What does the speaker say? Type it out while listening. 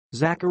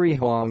Zachary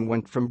Huang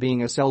went from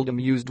being a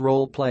seldom-used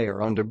role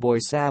player under Boy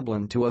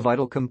Sablan to a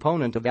vital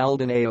component of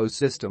Aldin Ayo's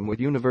system with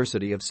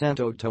University of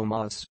Santo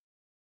Tomas.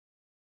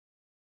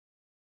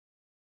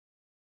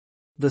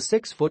 The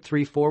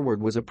 6'3"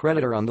 forward was a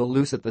predator on the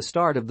loose at the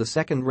start of the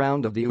second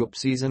round of the UAAP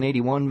Season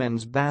 81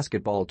 men's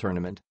basketball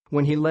tournament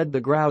when he led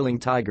the Growling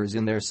Tigers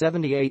in their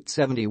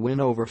 78-70 win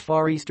over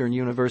Far Eastern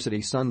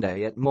University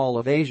Sunday at Mall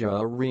of Asia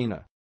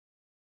Arena.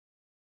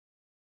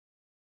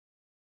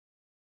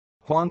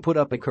 Huang put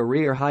up a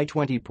career-high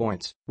 20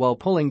 points while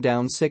pulling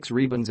down 6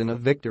 rebounds in a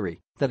victory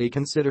that he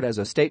considered as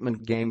a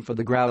statement game for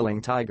the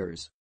Growling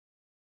Tigers.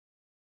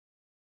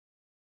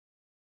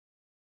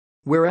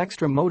 "We're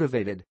extra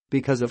motivated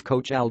because of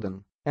Coach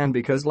Aldin and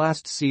because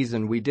last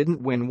season we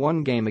didn't win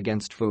one game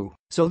against FU,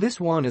 so this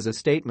one is a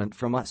statement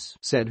from us,"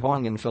 said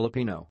Huang in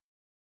Filipino.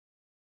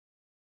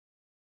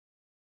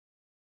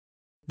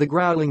 The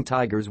Growling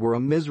Tigers were a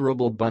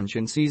miserable bunch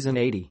in Season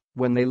 80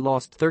 when they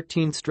lost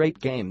 13 straight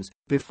games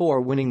before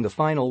winning the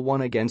final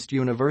one against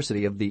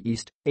University of the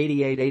East,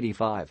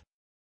 88-85.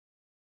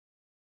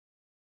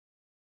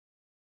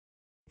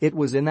 It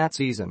was in that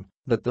season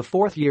that the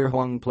fourth-year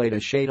Huang played a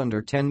shade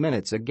under 10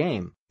 minutes a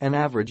game and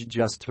averaged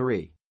just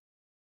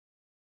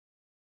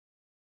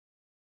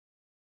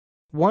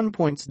 3.1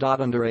 points.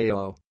 Under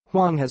Ayo,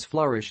 Huang has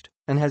flourished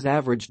and has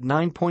averaged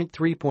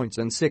 9.3 points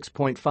and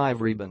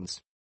 6.5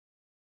 rebounds.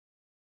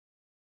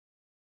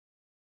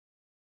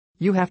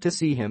 "You have to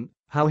see him,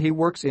 how he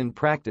works in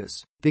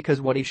practice, because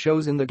what he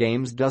shows in the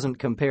games doesn't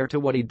compare to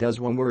what he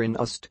does when we're in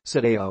UST,"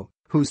 said Ayo,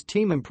 whose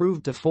team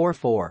improved to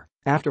 4-4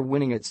 after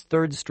winning its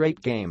third straight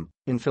game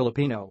in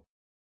Filipino.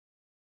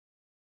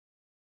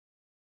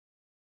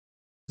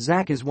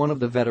 "Zach is one of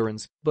the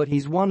veterans, but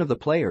he's one of the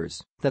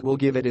players that will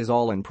give it his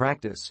all in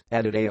practice,"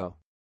 added Ayo.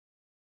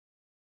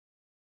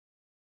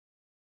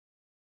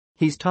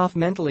 "He's tough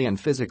mentally and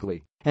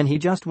physically, and he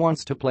just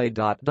wants to play."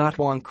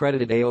 Huang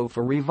credited Ayo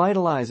for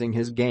revitalizing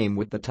his game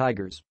with the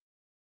Tigers.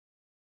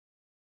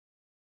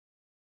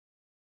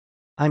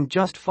 "I'm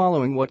just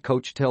following what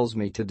coach tells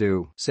me to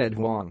do," said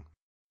Huang.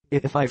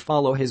 "If I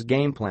follow his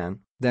game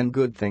plan, then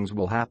good things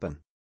will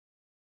happen."